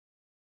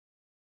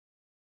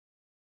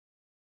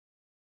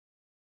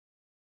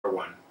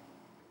Number 1.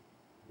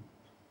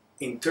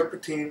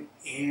 Interpreting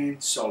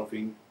and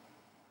solving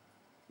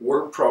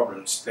word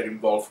problems that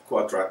involve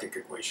quadratic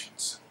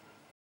equations.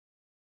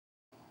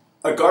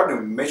 A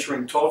garden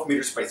measuring 12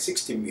 meters by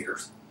 16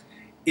 meters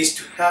is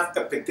to have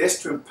a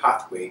pedestrian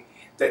pathway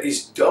that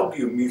is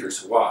W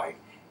meters wide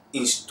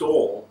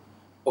installed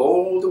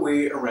all the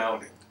way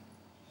around it,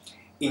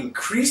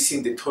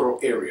 increasing the total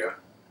area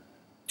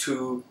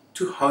to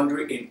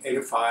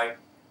 285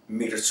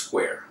 meters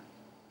square.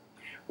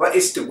 What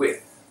is the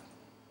width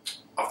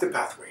of the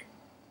pathway?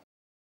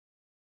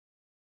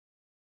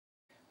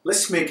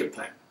 Let's make a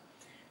plan.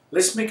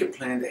 Let's make a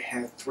plan that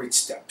has 3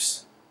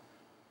 steps.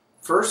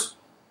 First,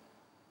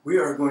 we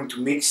are going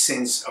to make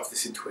sense of the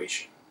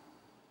situation.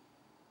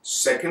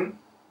 Second,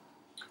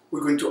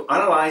 we're going to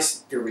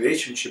analyze the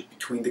relationship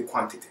between the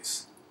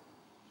quantities.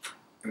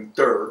 And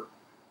third,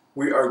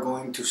 we are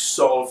going to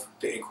solve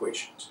the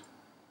equations.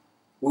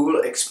 We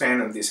will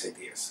expand on these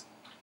ideas.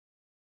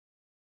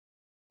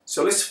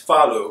 So let's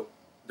follow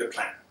the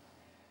plan.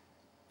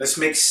 Let's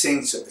make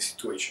sense of the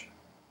situation.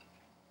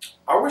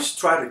 Our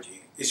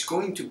strategy is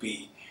going to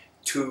be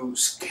to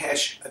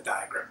sketch a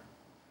diagram.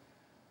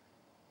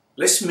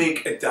 Let's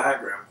make a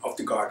diagram of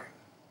the garden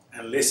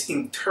and let's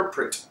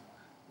interpret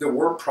the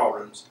word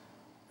problems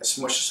as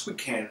much as we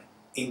can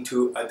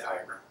into a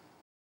diagram.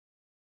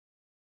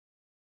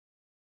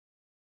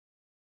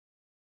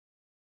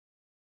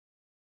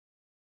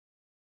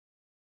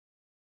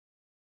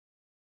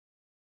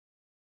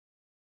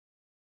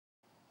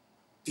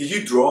 Did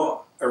you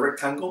draw a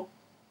rectangle?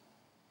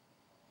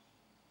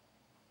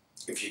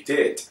 If you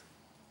did,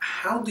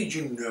 how did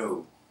you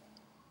know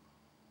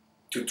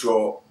to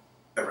draw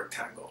a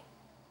rectangle?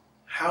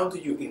 How do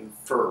you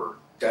infer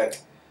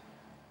that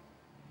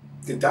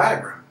the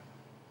diagram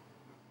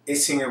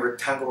is in a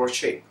rectangular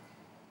shape?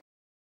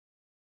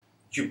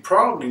 You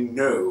probably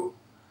know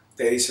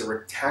that it's a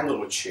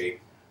rectangular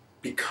shape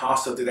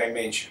because of the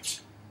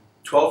dimensions.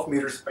 12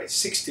 meters by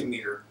 60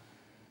 meters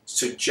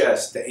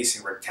suggests that it's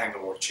in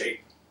rectangular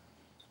shape.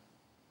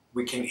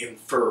 We can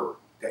infer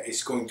that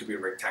it's going to be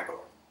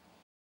rectangular.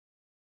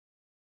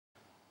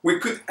 We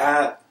could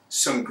add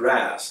some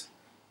grass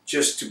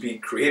just to be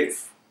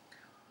creative.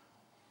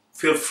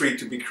 Feel free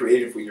to be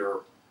creative with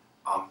your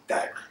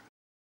diagram.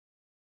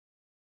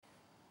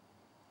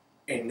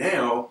 And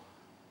now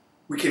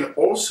we can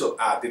also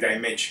add the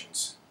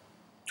dimensions.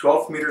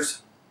 12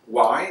 meters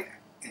wide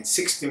and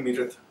 60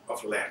 meters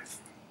of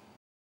length.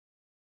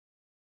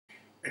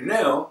 And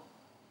now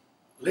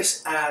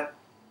let's add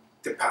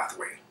the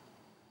pathway.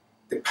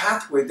 The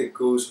pathway that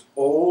goes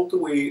all the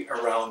way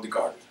around the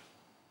garden.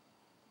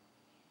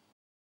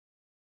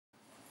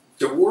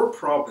 The word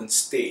problem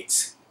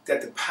states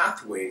that the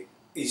pathway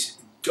is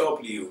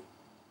W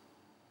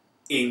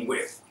in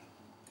width.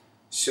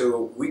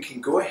 So we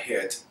can go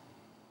ahead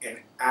and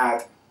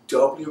add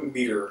W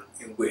meter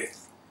in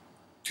width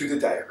to the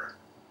diagram.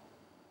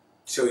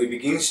 So it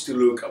begins to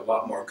look a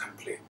lot more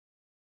complete.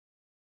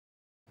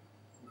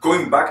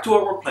 Going back to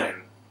our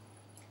plan,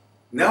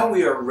 now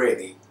we are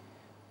ready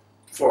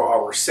for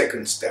our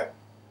second step,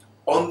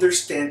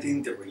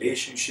 understanding the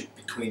relationship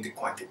between the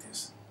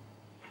quantities.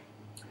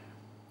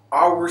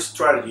 Our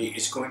strategy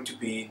is going to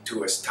be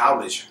to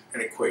establish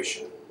an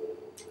equation.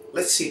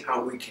 Let's see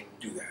how we can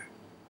do that.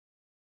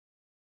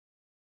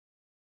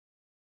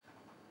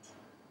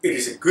 It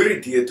is a good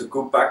idea to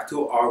go back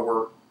to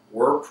our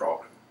word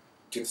problem,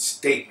 to the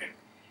statement,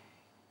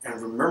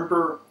 and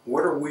remember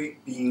what are we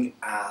being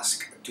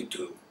asked to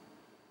do.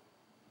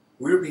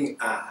 We're being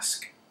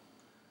asked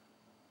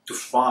to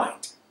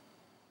find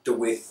the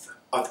width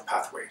of the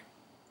pathway.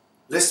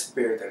 Let's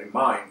bear that in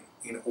mind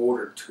in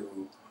order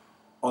to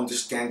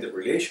understand the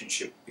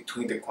relationship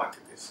between the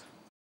quantities.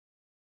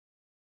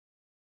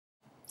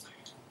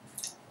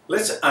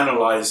 Let's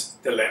analyze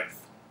the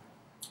length.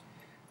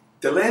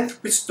 The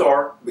length we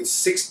start with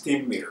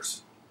 16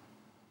 meters.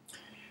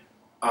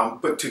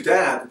 But to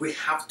that we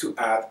have to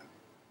add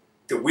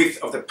the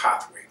width of the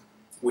pathway,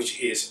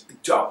 which is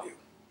W.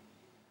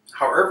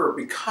 However,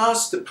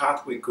 because the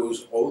pathway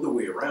goes all the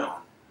way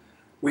around,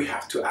 we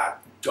have to add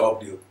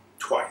W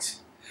twice.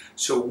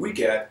 So we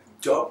get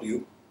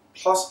W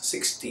plus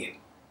 16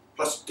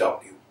 plus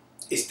W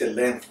is the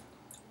length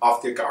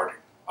of the garden,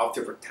 of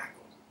the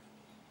rectangle.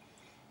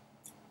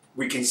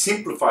 We can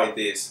simplify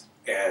this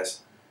as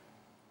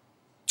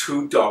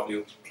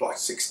 2W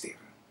plus 16.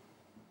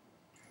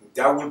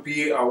 That will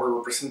be our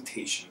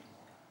representation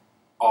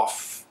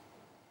of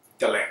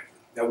the length.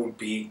 That would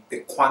be the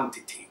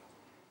quantity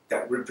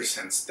that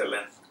represents the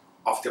length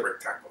of the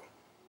rectangle.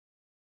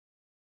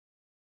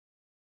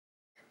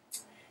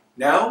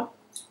 Now,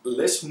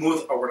 let's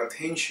move our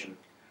attention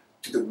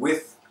to the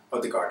width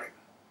of the garden.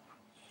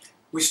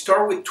 We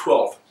start with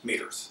 12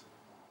 meters,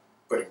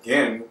 but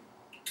again,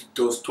 to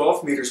those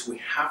 12 meters we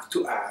have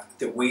to add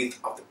the width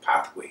of the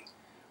pathway,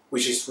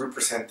 which is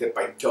represented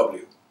by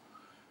W.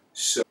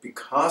 So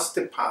because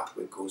the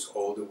pathway goes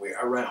all the way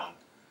around,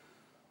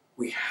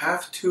 we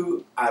have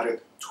to add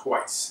it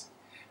twice.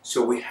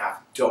 So we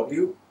have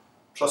W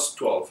plus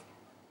 12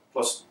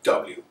 plus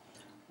W,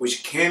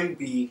 which can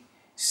be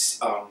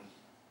um,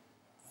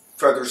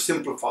 further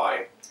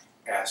simplified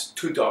as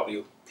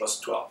 2w plus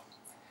 12.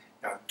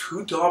 Now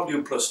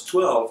 2w plus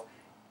 12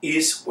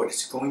 is what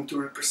it's going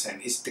to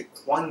represent, is the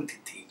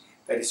quantity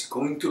that is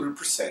going to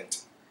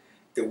represent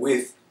the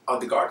width of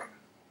the garden.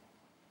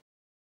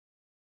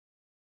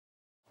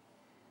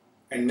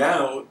 And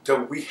now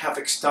that we have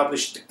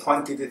established the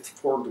quantity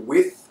for the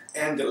width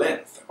and the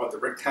length of the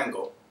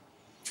rectangle,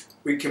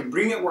 we can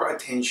bring our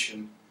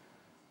attention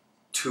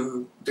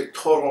to the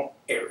total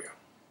area.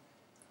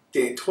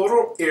 The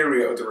total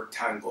area of the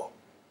rectangle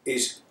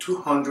is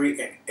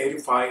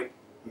 285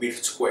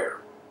 meters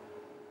square.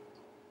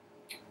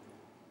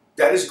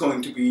 That is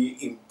going to be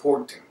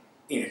important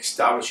in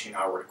establishing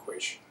our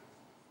equation.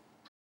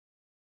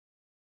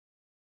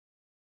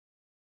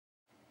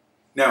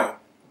 Now,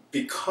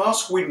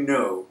 because we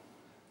know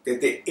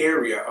that the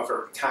area of a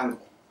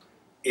rectangle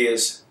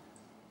is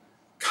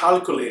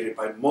calculated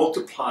by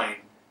multiplying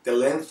the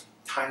length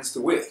times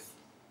the width,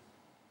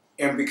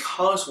 and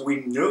because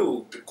we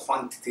know the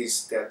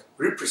quantities that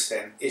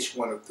represent each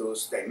one of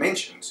those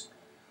dimensions,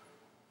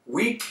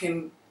 we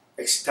can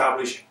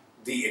establish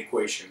the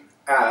equation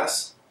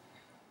as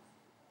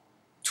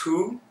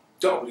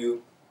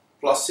 2w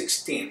plus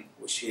 16,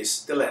 which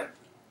is the length,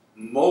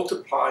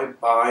 multiplied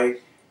by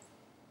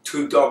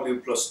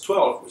 2w plus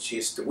 12, which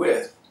is the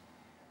width,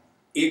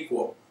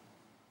 equal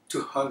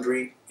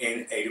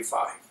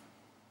 285.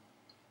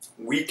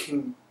 We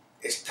can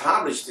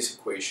establish this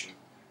equation.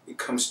 It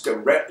comes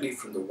directly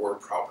from the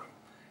word problem.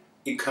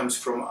 It comes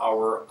from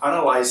our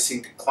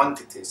analyzing the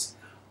quantities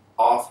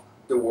of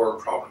the word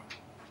problem.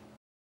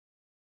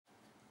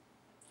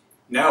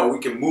 Now we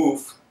can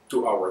move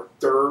to our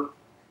third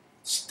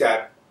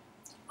step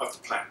of the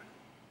plan.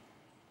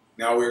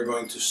 Now we're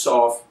going to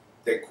solve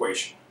the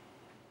equation.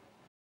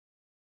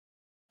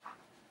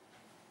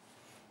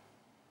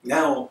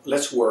 Now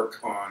let's work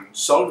on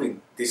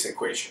solving this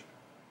equation.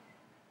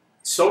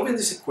 Solving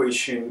this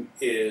equation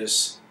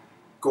is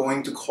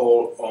going to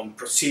call on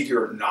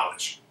procedure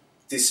knowledge.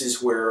 This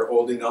is where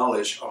all the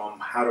knowledge on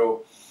how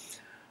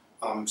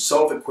to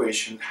solve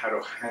equations, how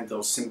to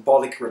handle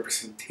symbolic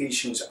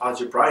representations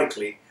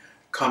algebraically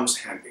comes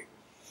handy.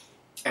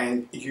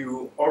 And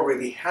you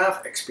already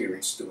have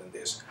experience doing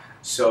this.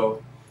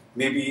 So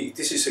maybe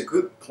this is a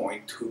good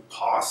point to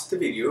pause the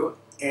video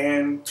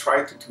and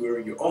try to do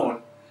it on your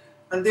own,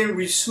 and then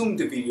resume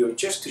the video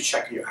just to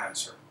check your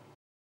answer.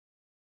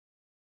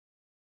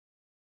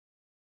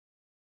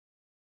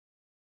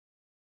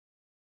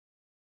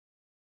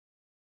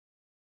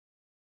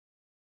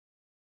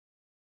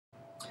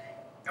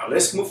 Now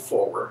let's move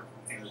forward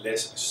and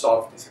let's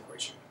solve this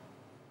equation.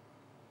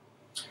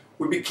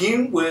 We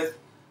begin with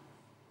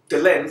the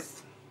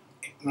length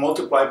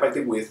multiplied by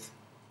the width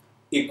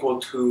equal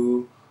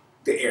to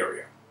the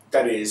area.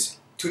 That is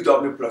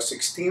 2w plus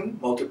 16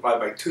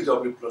 multiplied by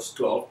 2w plus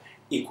 12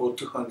 equal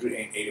to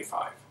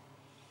 285.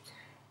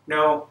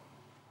 Now,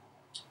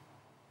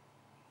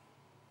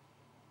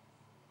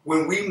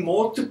 when we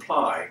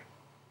multiply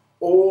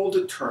all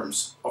the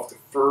terms of the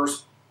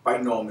first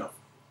binomial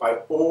by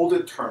all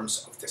the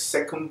terms of the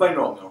second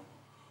binomial,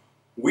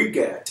 we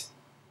get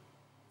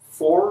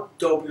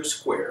 4w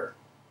squared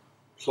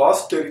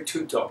plus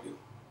 32w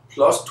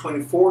plus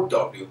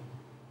 24w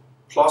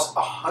plus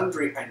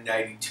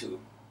 192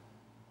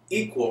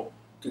 equal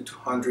to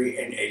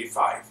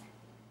 285.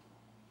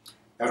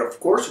 Now, of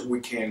course,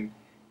 we can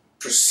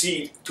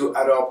proceed to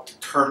add up the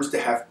terms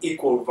that have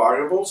equal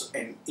variables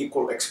and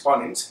equal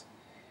exponents,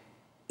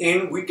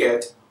 and we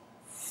get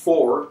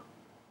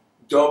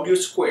 4w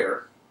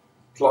squared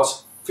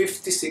plus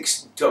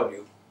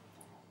 56w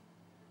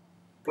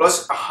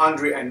plus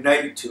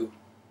 192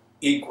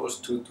 equals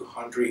to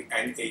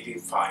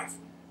 285.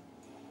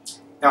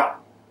 Now,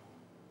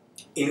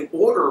 in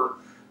order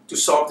to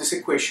solve this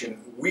equation,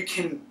 we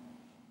can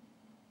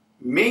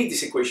make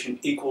this equation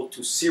equal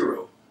to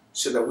 0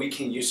 so that we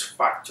can use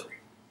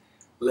factoring.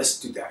 Let's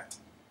do that.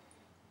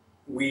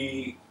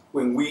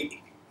 When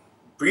we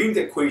bring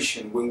the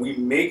equation, when we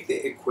make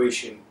the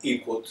equation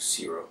equal to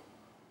 0,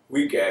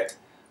 we get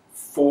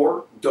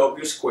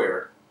 4w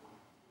squared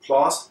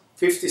plus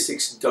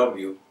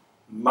 56w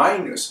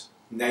minus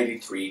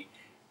 93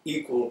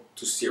 equal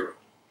to 0.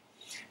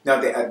 Now,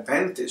 the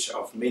advantage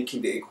of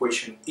making the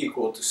equation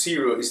equal to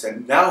 0 is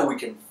that now we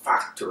can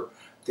factor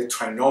the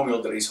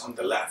trinomial that is on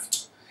the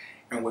left.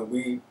 And when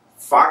we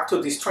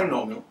factor this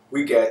trinomial,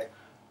 we get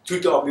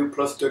 2w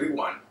plus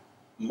 31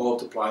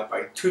 multiplied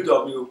by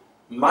 2w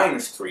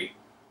minus 3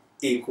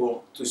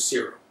 equal to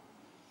 0.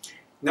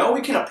 Now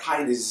we can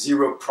apply the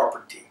zero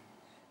property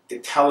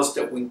that tells us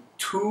that when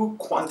two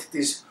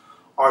quantities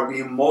are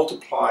being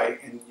multiplied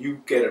and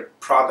you get a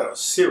product of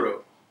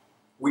 0,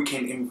 we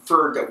can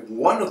infer that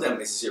one of them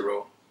is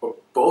 0 or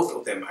both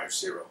of them are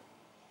 0.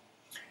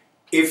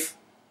 If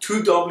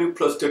 2w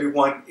plus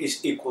 31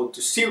 is equal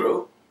to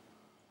 0,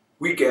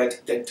 we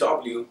get that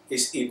w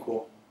is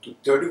equal to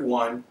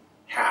 31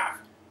 half,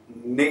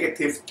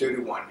 negative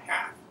 31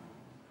 half.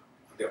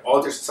 On the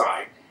other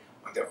side,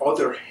 on the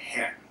other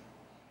hand,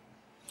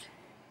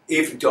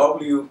 if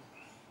W,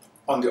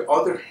 on the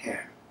other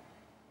hand,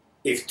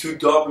 if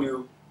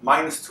 2W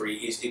minus 3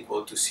 is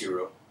equal to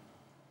 0,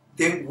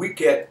 then we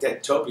get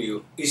that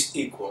W is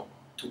equal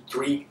to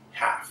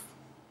 3/2.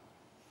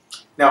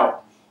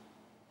 Now,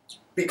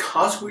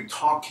 because we're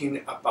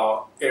talking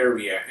about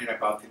area and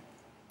about the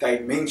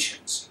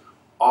dimensions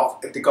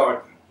of the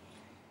garden,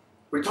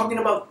 we're talking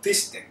about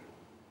distance.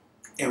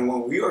 And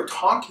when we are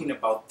talking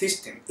about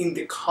distance, in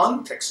the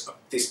context of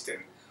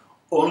distance,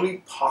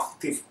 only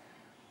positive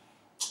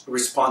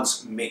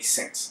response makes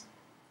sense.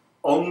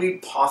 Only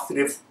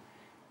positive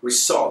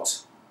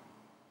results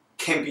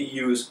can be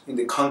used in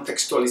the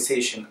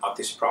contextualization of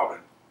this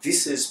problem.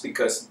 This is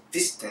because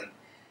distance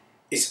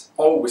is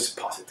always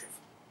positive.